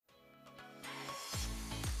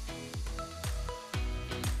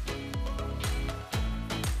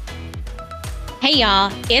Hey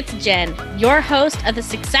y'all, it's Jen, your host of the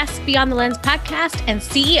Success Beyond the Lens podcast and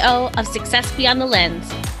CEO of Success Beyond the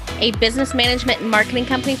Lens, a business management and marketing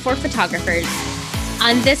company for photographers.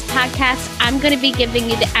 On this podcast, I'm going to be giving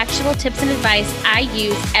you the actionable tips and advice I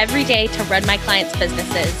use every day to run my clients'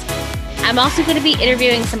 businesses. I'm also going to be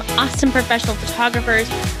interviewing some awesome professional photographers,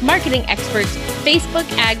 marketing experts,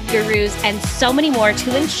 Facebook ad gurus, and so many more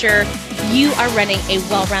to ensure you are running a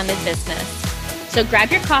well-rounded business. So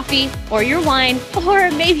grab your coffee or your wine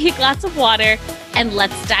or maybe a glass of water and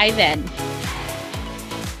let's dive in.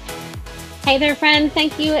 Hey there, friend.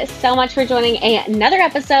 Thank you so much for joining another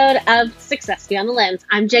episode of Success Beyond the Lens.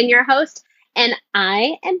 I'm Jen, your host, and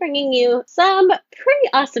I am bringing you some pretty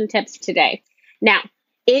awesome tips today. Now,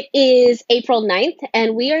 it is April 9th,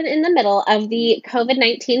 and we are in the middle of the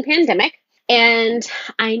COVID-19 pandemic, and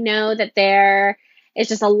I know that there is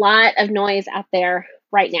just a lot of noise out there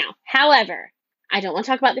right now. However, I don't want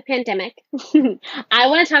to talk about the pandemic. I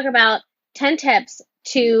want to talk about 10 tips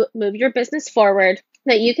to move your business forward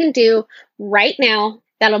that you can do right now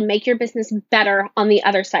that'll make your business better on the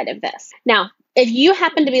other side of this. Now, if you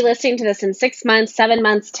happen to be listening to this in 6 months, 7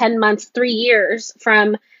 months, 10 months, 3 years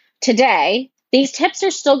from today, these tips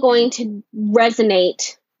are still going to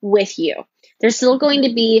resonate with you. They're still going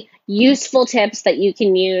to be useful tips that you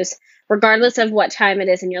can use regardless of what time it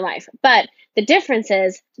is in your life. But the difference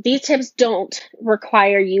is these tips don't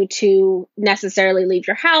require you to necessarily leave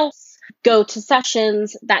your house, go to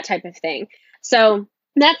sessions, that type of thing. So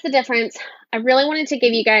that's the difference. I really wanted to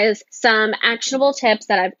give you guys some actionable tips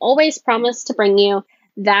that I've always promised to bring you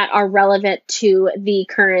that are relevant to the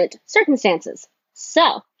current circumstances.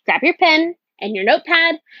 So grab your pen and your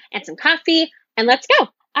notepad and some coffee and let's go.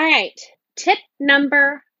 All right. Tip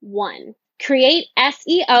number 1, create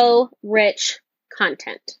SEO rich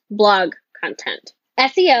content, blog content.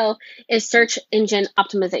 SEO is search engine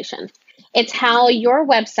optimization. It's how your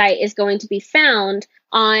website is going to be found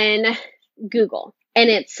on Google. And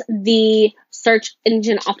it's the search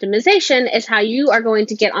engine optimization is how you are going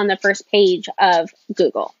to get on the first page of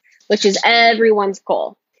Google, which is everyone's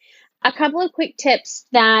goal. A couple of quick tips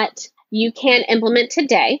that you can implement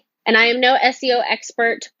today. And I am no SEO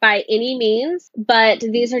expert by any means, but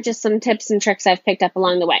these are just some tips and tricks I've picked up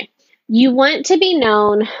along the way. You want to be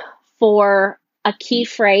known for a key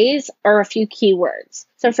phrase or a few keywords.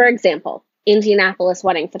 So for example, Indianapolis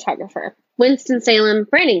wedding photographer, Winston-Salem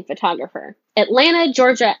branding photographer, Atlanta,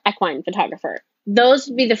 Georgia equine photographer. Those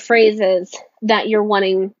would be the phrases that you're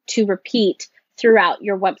wanting to repeat throughout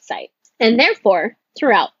your website and therefore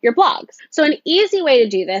throughout your blogs. So an easy way to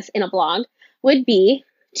do this in a blog would be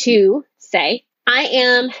to say, I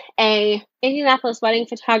am a Indianapolis wedding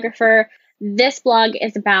photographer. This blog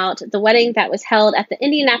is about the wedding that was held at the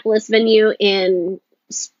Indianapolis venue in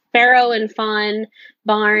Sparrow and Fawn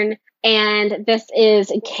Barn. And this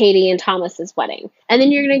is Katie and Thomas's wedding. And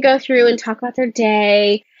then you're going to go through and talk about their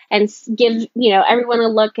day and give, everyone a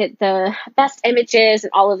look at the best images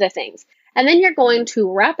and all of the things. And then you're going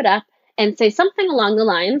to wrap it up and say something along the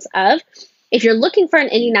lines of, if you're looking for an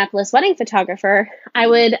Indianapolis wedding photographer, I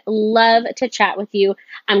would love to chat with you.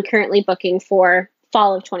 I'm currently booking for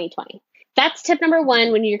fall of 2020. That's tip number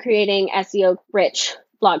 1 when you're creating SEO-rich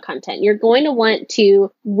blog content. You're going to want to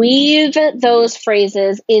weave those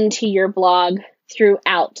phrases into your blog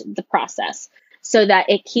throughout the process so that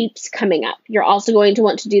it keeps coming up. You're also going to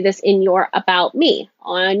want to do this in your About Me,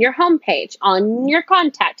 on your homepage, on your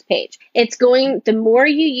contact page. The more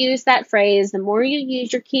you use that phrase, the more you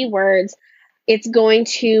use your keywords, it's going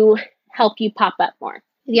to help you pop up more.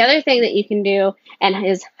 The other thing that you can do, and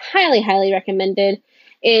is highly, highly recommended,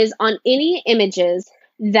 is on any images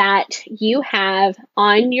that you have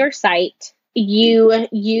on your site, you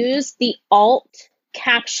use the alt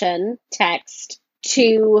caption text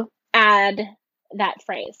to add that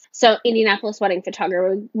phrase. So Indianapolis wedding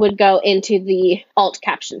photographer would go into the alt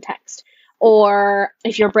caption text. Or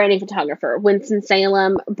if you're a branding photographer,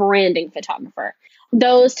 Winston-Salem branding photographer,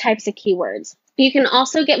 those types of keywords. You can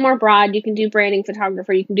also get more broad. You can do branding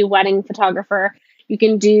photographer. You can do wedding photographer. You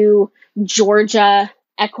can do Georgia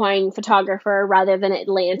equine photographer rather than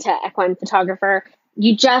Atlanta equine photographer.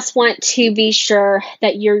 You just want to be sure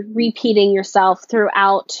that you're repeating yourself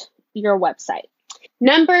throughout your website.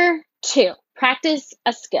 Number 2, practice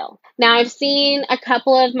a skill. Now, I've seen a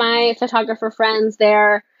couple of my photographer friends,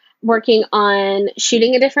 they're working on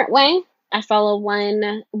shooting a different way. I follow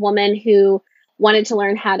one woman who wanted to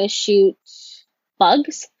learn how to shoot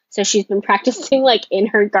bugs. So she's been practicing in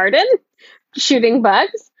her garden, shooting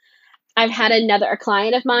bugs. I've had a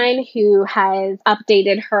client of mine who has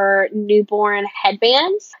updated her newborn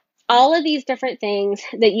headbands all of these different things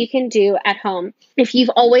that you can do at home. If you've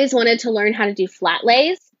always wanted to learn how to do flat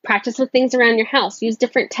lays, practice with things around your house. Use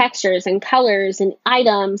different textures and colors and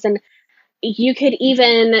items. And you could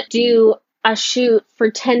even do a shoot for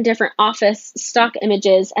 10 different office stock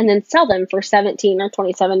images and then sell them for $17 or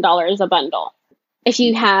 $27 a bundle. If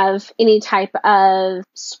you have any type of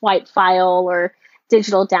swipe file or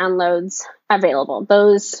digital downloads available,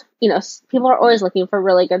 those, people are always looking for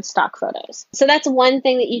really good stock photos. So that's one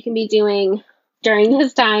thing that you can be doing during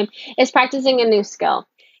this time is practicing a new skill.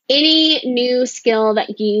 Any new skill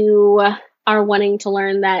that you are wanting to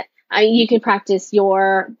learn that you can practice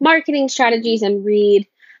your marketing strategies and read.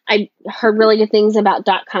 I heard really good things about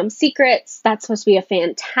 .com Secrets. That's supposed to be a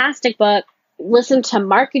fantastic book. Listen to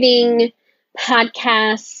marketing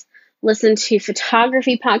podcasts, listen to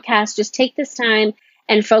photography podcasts. Just take this time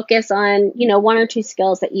and focus on, one or two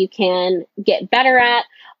skills that you can get better at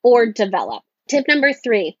or develop. Tip number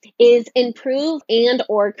 3 is improve and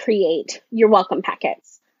or create your welcome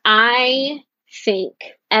packets. I think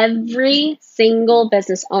every single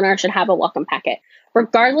business owner should have a welcome packet,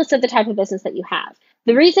 regardless of the type of business that you have.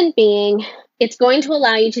 The reason being, it's going to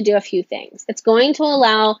allow you to do a few things. It's going to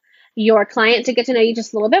allow your client to get to know you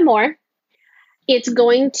just a little bit more. It's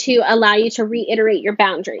going to allow you to reiterate your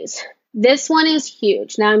boundaries. This one is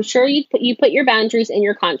huge. Now, I'm sure you put your boundaries in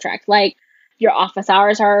your contract, like your office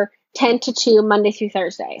hours are 10 to 2 Monday through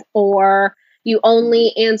Thursday, or you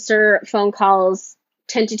only answer phone calls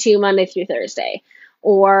 10 to 2 Monday through Thursday,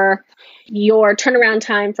 or your turnaround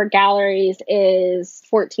time for galleries is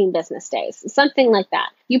 14 business days, something like that.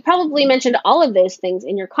 You probably mentioned all of those things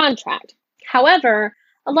in your contract. However,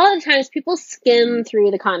 a lot of times people skim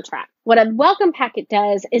through the contract. What a welcome packet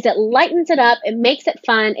does is it lightens it up, it makes it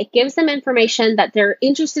fun, it gives them information that they're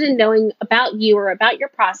interested in knowing about you or about your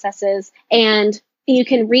processes, and you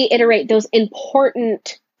can reiterate those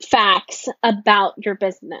important facts about your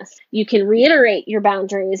business. You can reiterate your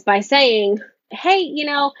boundaries by saying, hey,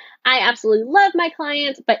 I absolutely love my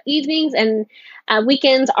clients, but evenings and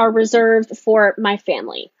weekends are reserved for my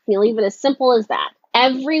family. You leave it as simple as that.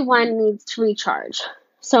 Everyone needs to recharge.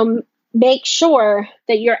 So make sure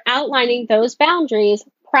that you're outlining those boundaries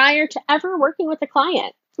prior to ever working with a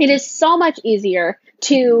client. It is so much easier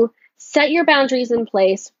to set your boundaries in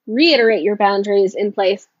place, reiterate your boundaries in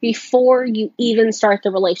place before you even start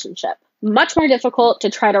the relationship. Much more difficult to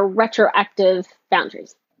try to retroactive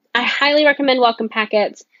boundaries. I highly recommend welcome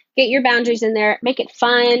packets. Get your boundaries in there. Make it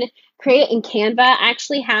fun. Create it in Canva. I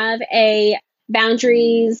actually have a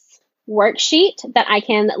boundaries worksheet that I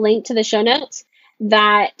can link to the show notes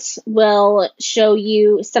that will show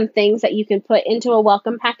you some things that you can put into a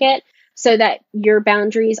welcome packet so that your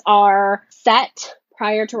boundaries are set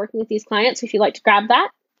prior to working with these clients. So if you'd like to grab that,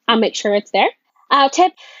 I'll make sure it's there.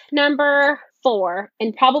 Tip number 4,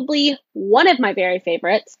 and probably one of my very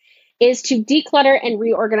favorites, is to declutter and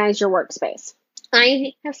reorganize your workspace.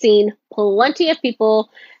 I have seen plenty of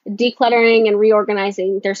people decluttering and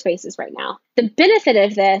reorganizing their spaces right now. The benefit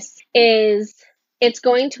of this is it's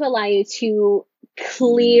going to allow you to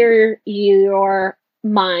clear your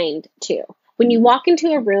mind too. When you walk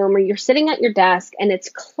into a room or you're sitting at your desk and it's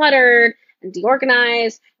cluttered and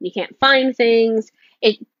deorganized, you can't find things,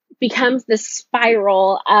 it becomes this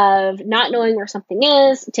spiral of not knowing where something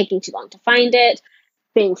is, taking too long to find it,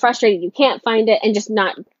 being frustrated you can't find it, and just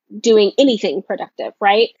not doing anything productive,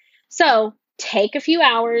 right? So take a few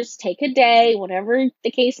hours, take a day, whatever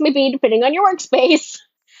the case may be, depending on your workspace,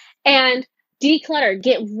 and declutter.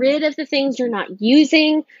 Get rid of the things you're not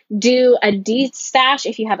using. Do a de-stash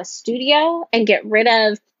if you have a studio, and get rid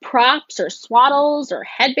of props or swaddles or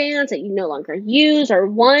headbands that you no longer use or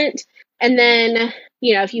want. And then,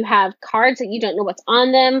 if you have cards that you don't know what's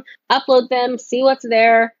on them, upload them, see what's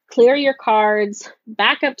there, clear your cards,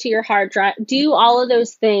 back up to your hard drive, do all of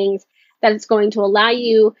those things that it's going to allow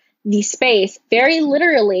you the space, very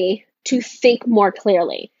literally, to think more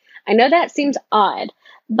clearly. I know that seems odd,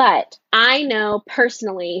 but I know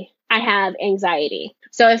personally I have anxiety.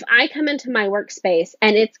 So if I come into my workspace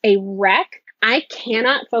and it's a wreck, I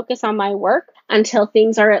cannot focus on my work until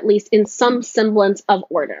things are at least in some semblance of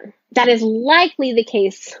order. That is likely the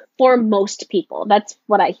case for most people. That's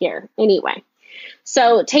what I hear anyway.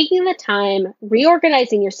 So taking the time,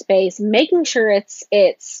 reorganizing your space, making sure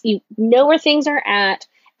it's you know where things are at,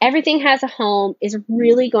 everything has a home, is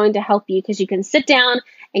really going to help you because you can sit down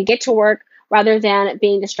and get to work rather than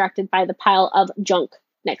being distracted by the pile of junk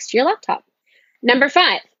next to your laptop. Number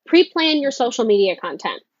 5, pre-plan your social media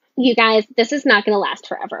content. You guys, this is not going to last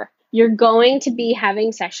forever. You're going to be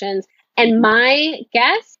having sessions, and my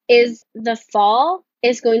guess is the fall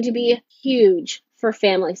is going to be huge for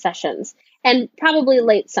family sessions, and probably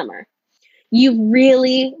late summer. You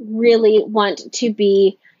really, really want to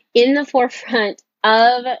be in the forefront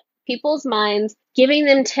of people's minds, giving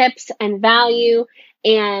them tips and value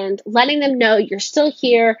and letting them know you're still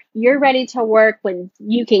here, you're ready to work when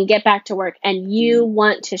you can get back to work, and you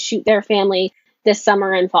want to shoot their family this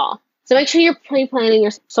summer and fall. So make sure you're pre-planning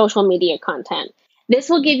your social media content. This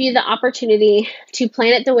will give you the opportunity to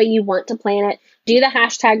plan it the way you want to plan it. Do the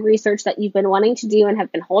hashtag research that you've been wanting to do and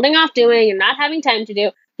have been holding off doing and not having time to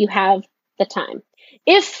do. You have the time.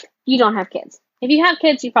 If you don't have kids. If you have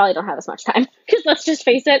kids, you probably don't have as much time, because let's just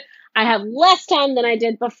face it, I have less time than I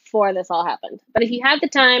did before this all happened. But if you have the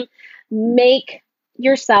time, make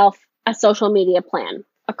yourself a social media plan,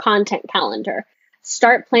 a content calendar.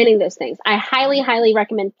 Start planning those things. I highly, highly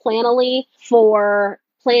recommend Planoly for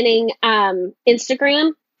planning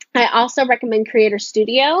Instagram. I also recommend Creator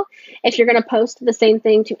Studio if you're going to post the same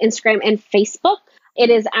thing to Instagram and Facebook. It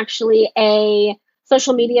is actually a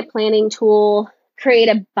social media planning tool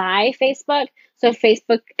created by Facebook. So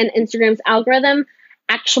Facebook and Instagram's algorithm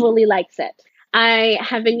actually likes it. I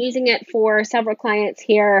have been using it for several clients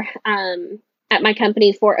here at my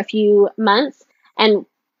company for a few months, and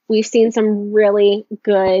we've seen some really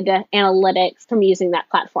good analytics from using that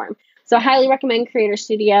platform. So I highly recommend Creator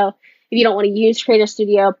Studio. If you don't want to use Creator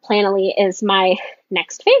Studio, Planoly is my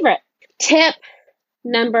next favorite. Tip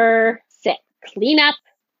number 6, clean up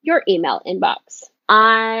your email inbox.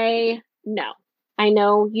 I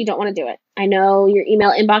know you don't want to do it. I know your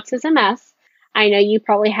email inbox is a mess. I know you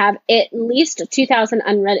probably have at least 2,000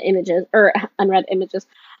 unread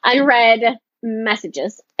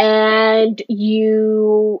messages, and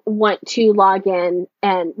you want to log in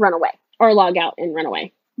and run away, or log out and run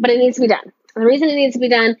away. But it needs to be done. The reason it needs to be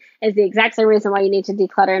done is the exact same reason why you need to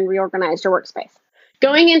declutter and reorganize your workspace.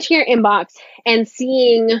 Going into your inbox and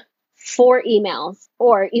seeing 4 emails,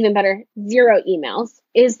 or even better, 0 emails,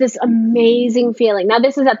 is this amazing feeling. Now,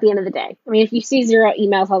 this is at the end of the day. I mean, if you see 0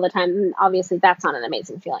 emails all the time, obviously that's not an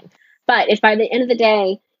amazing feeling. But if by the end of the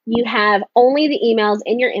day, you have only the emails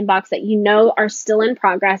in your inbox that you know are still in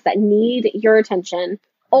progress, that need your attention,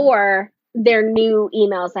 or they're new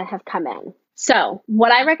emails that have come in. So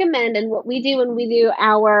what I recommend, and what we do when we do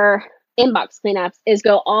our inbox cleanups, is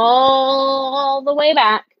go all the way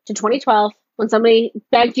back to 2012, when somebody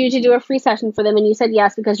begged you to do a free session for them and you said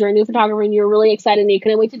yes because you're a new photographer and you're really excited and you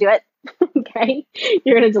couldn't wait to do it. Okay.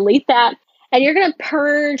 You're going to delete that. And you're going to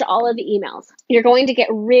purge all of the emails. You're going to get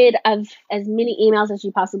rid of as many emails as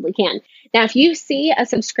you possibly can. Now, if you see a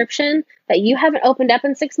subscription that you haven't opened up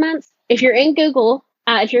in 6 months, if you're in Google,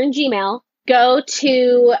 if you're in Gmail, go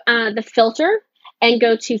to the filter and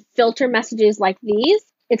go to filter messages like these.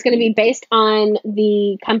 It's going to be based on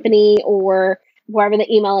the company or wherever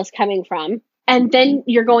the email is coming from. And then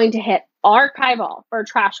you're going to hit archive all or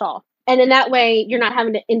trash all. And in that way, you're not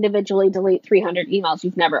having to individually delete 300 emails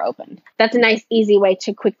you've never opened. That's a nice, easy way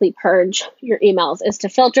to quickly purge your emails, is to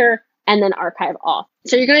filter and then archive all.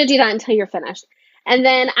 So you're going to do that until you're finished. And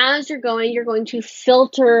then as you're going to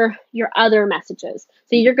filter your other messages.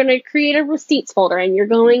 So you're going to create a receipts folder, and you're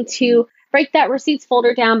going to break that receipts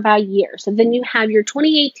folder down by year. So then you have your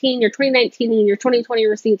 2018, your 2019, and your 2020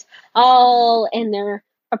 receipts all in their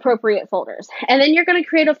appropriate folders. And then you're going to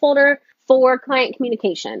create a folder for client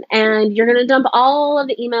communication, and you're going to dump all of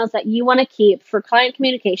the emails that you want to keep for client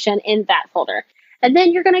communication in that folder. And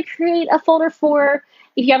then you're going to create a folder for,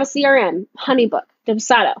 if you have a CRM, Honeybook,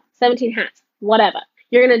 Dubsado, 17 Hats, whatever.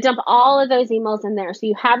 You're going to dump all of those emails in there. So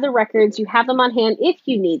you have the records, you have them on hand if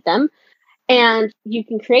you need them, and you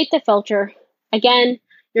can create the filter. Again,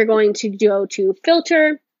 you're going to go to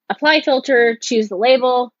filter, apply filter, choose the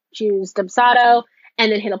label, choose Dubsado,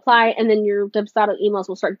 and then hit apply, and then your Dubsado emails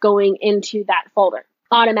will start going into that folder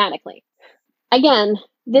automatically. Again,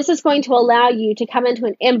 this is going to allow you to come into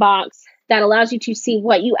an inbox that allows you to see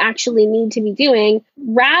what you actually need to be doing,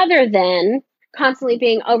 rather than constantly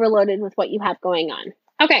being overloaded with what you have going on.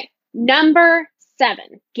 Okay, number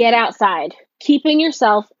 7, get outside. Keeping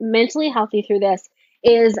yourself mentally healthy through this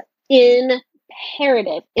is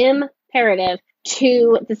imperative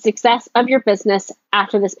to the success of your business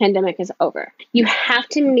after this pandemic is over. You have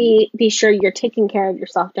to be sure you're taking care of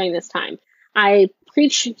yourself during this time. I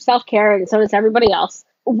preach self-care, and so does everybody else,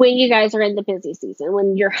 when you guys are in the busy season,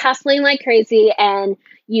 when you're hustling like crazy and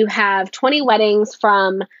you have 20 weddings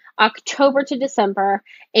from October to December,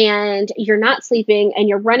 and you're not sleeping, and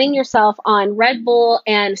you're running yourself on Red Bull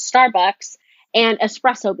and Starbucks and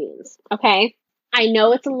espresso beans, okay? I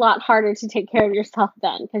know it's a lot harder to take care of yourself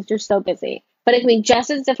then because you're so busy. But it can be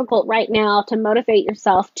just as difficult right now to motivate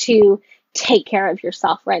yourself to take care of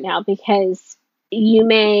yourself right now, because you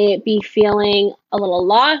may be feeling a little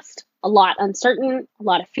lost, a lot uncertain, a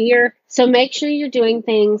lot of fear. So make sure you're doing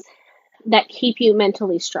things that keep you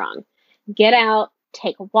mentally strong. Get out,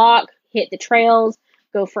 take a walk, hit the trails,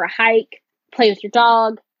 go for a hike, play with your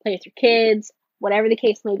dog, play with your kids, whatever the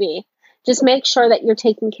case may be. Just make sure that you're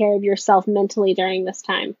taking care of yourself mentally during this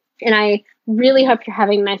time. And I really hope you're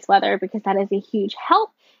having nice weather, because that is a huge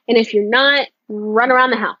help. And if you're not, run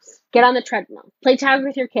around the house, get on the treadmill, play tag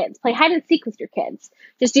with your kids, play hide and seek with your kids.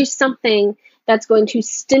 Just do something that's going to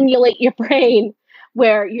stimulate your brain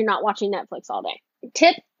where you're not watching Netflix all day.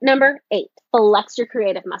 Tip number 8, flex your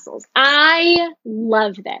creative muscles. I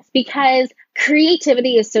love this because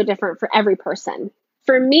creativity is so different for every person.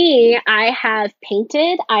 For me, I have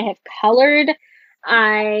painted, I have colored,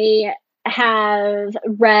 I have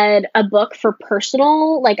read a book for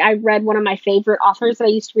personal, like I read one of my favorite authors that I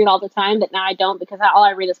used to read all the time, but now I don't, because all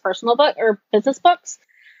I read is personal book or business books.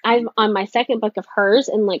 I'm on my second book of hers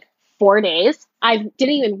in like 4 days. I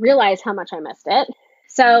didn't even realize how much I missed it.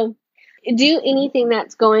 So do anything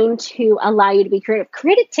that's going to allow you to be creative.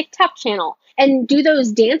 Create a TikTok channel and do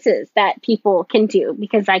those dances that people can do,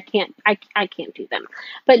 because I can't do them.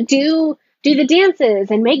 But do the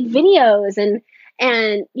dances and make videos and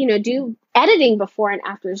do editing before and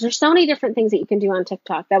afters. There's so many different things that you can do on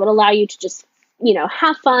TikTok that would allow you to just,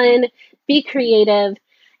 have fun, be creative,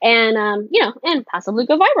 and and possibly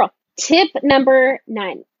go viral. Tip number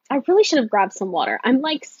 9. I really should have grabbed some water. I'm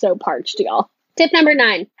like so parched, y'all. Tip number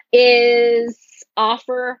 9 is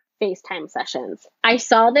offer FaceTime sessions. I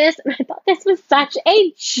saw this and I thought this was such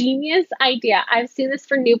a genius idea. I've seen this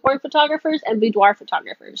for newborn photographers and boudoir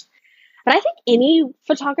photographers. But I think any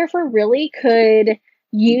photographer really could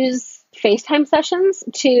use FaceTime sessions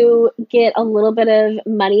to get a little bit of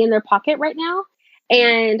money in their pocket right now,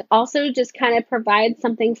 and also just kind of provide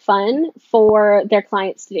something fun for their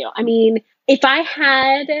clients to do. I mean, if I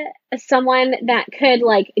had someone that could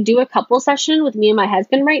like do a couple session with me and my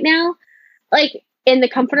husband right now, like in the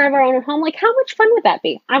comfort of our own home, like how much fun would that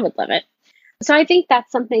be? I would love it. So I think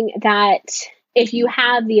that's something that if you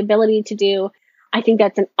have the ability to do, I think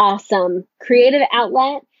that's an awesome creative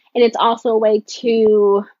outlet. And it's also a way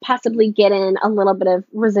to possibly get in a little bit of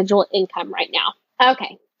residual income right now.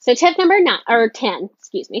 Okay. So tip number 10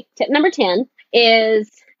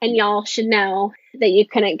 is, and y'all should know that you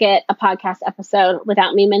couldn't get a podcast episode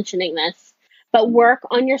without me mentioning this, but work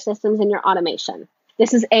on your systems and your automation.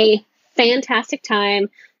 This is a fantastic time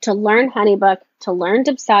to learn HoneyBook, to learn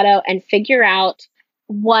Dubsado, and figure out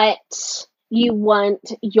what you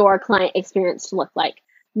want your client experience to look like.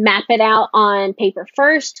 Map it out on paper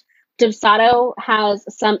first. Dubsado has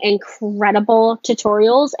some incredible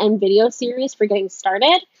tutorials and video series for getting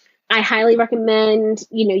started. I highly recommend,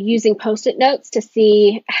 using Post-it notes to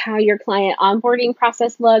see how your client onboarding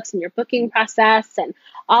process looks and your booking process and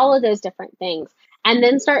all of those different things. And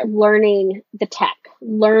then start learning the tech,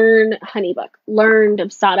 learn HoneyBook, learn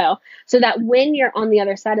Dubsado, so that when you're on the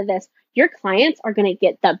other side of this, your clients are going to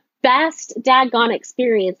get the best daggone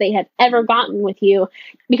experience they have ever gotten with you,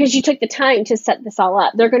 because you took the time to set this all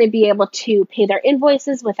up. They're going to be able to pay their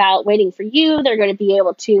invoices without waiting for you. They're going to be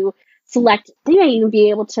able to they may even be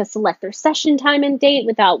able to select their session time and date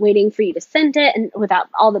without waiting for you to send it and without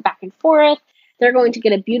all the back and forth. They're going to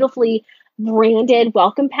get a beautifully branded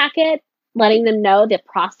welcome packet, letting them know the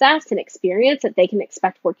process and experience that they can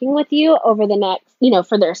expect working with you over the next,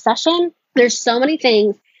 for their session. There's so many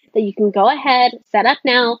things that you can go ahead, set up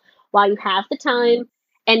now while you have the time,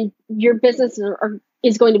 and your business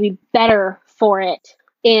is going to be better for it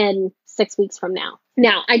in 6 weeks from now.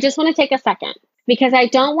 Now, I just want to take a second, because I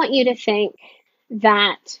don't want you to think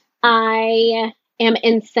that I am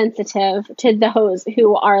insensitive to those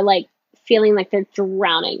who are like feeling like they're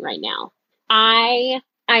drowning right now. I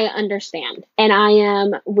understand, and I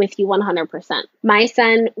am with you 100%. My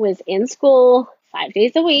son was in school 5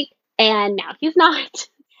 days a week, and now he's not,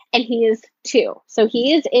 and he is 2. So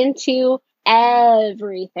he is into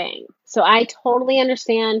everything. So I totally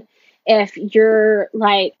understand if you're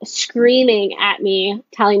like screaming at me,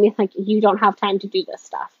 telling me like you don't have time to do this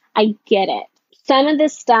stuff. I get it. Some of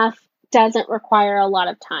this stuff doesn't require a lot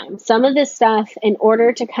of time. Some of this stuff, in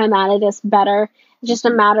order to come out of this better, is just a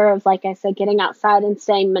matter of, like I said, getting outside and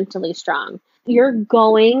staying mentally strong. You're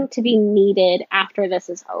going to be needed after this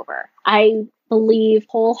is over. I believe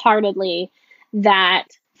wholeheartedly that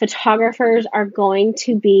photographers are going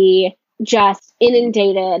to be just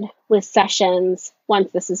inundated with sessions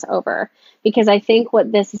once this is over, because I think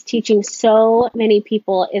what this is teaching so many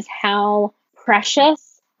people is how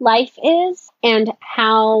precious life is and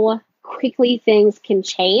how quickly things can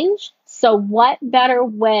change. So what better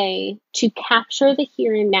way to capture the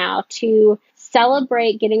here and now, to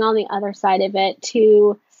celebrate getting on the other side of it,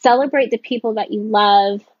 to celebrate the people that you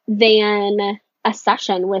love than a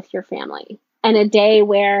session with your family and a day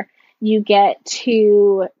where you get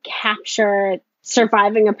to capture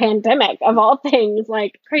surviving a pandemic of all things.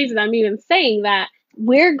 Like, crazy that I'm even saying that.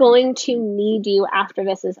 We're going to need you after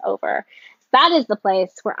this is over. That is the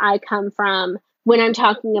place where I come from when I'm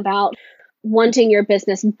talking about wanting your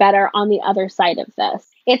business better on the other side of this.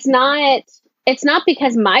 It's not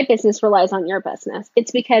because my business relies on your business.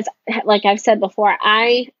 It's because, like I've said before,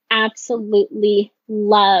 I absolutely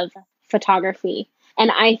love photography. And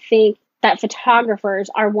I think that photographers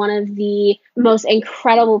are one of the most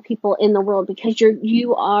incredible people in the world, because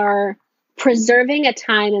you are preserving a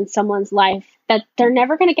time in someone's life that they're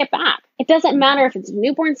never going to get back. It doesn't matter if it's a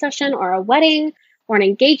newborn session or a wedding or an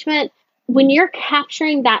engagement. When you're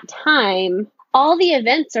capturing that time, all the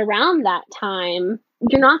events around that time,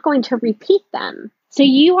 you're not going to repeat them. So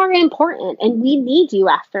you are important and we need you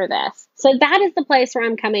after this. So that is the place where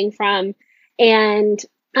I'm coming from. And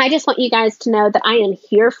I just want you guys to know that I am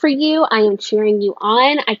here for you. I am cheering you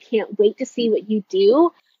on. I can't wait to see what you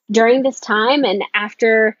do during this time and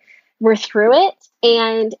after we're through it.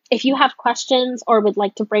 And if you have questions or would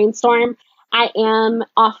like to brainstorm, I am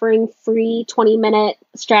offering free 20-minute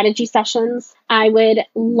strategy sessions. I would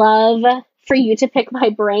love for you to pick my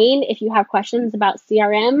brain if you have questions about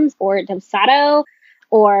CRMs or Dosado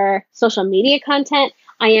or social media content.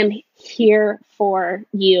 I am here for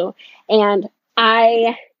you. And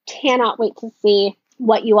I cannot wait to see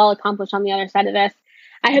what you all accomplish on the other side of this.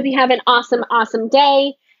 I hope you have an awesome, awesome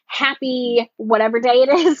day. Happy whatever day it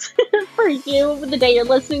is for you, the day you're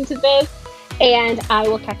listening to this. And I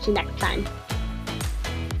will catch you next time.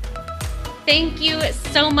 Thank you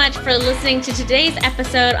so much for listening to today's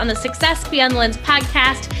episode on the Success Beyond the Lens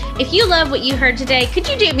podcast. If you love what you heard today, could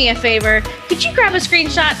you do me a favor? Could you grab a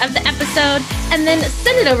screenshot of the episode and then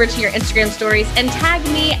send it over to your Instagram stories and tag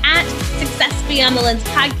me at Success Beyond the Lens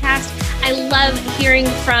podcast? I love hearing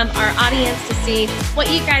from our audience to see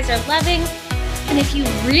what you guys are loving. And if you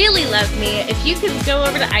really love me, if you could go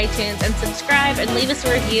over to iTunes and subscribe and leave us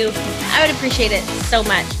a review, I would appreciate it so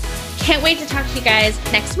much. Can't wait to talk to you guys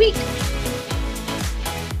next week.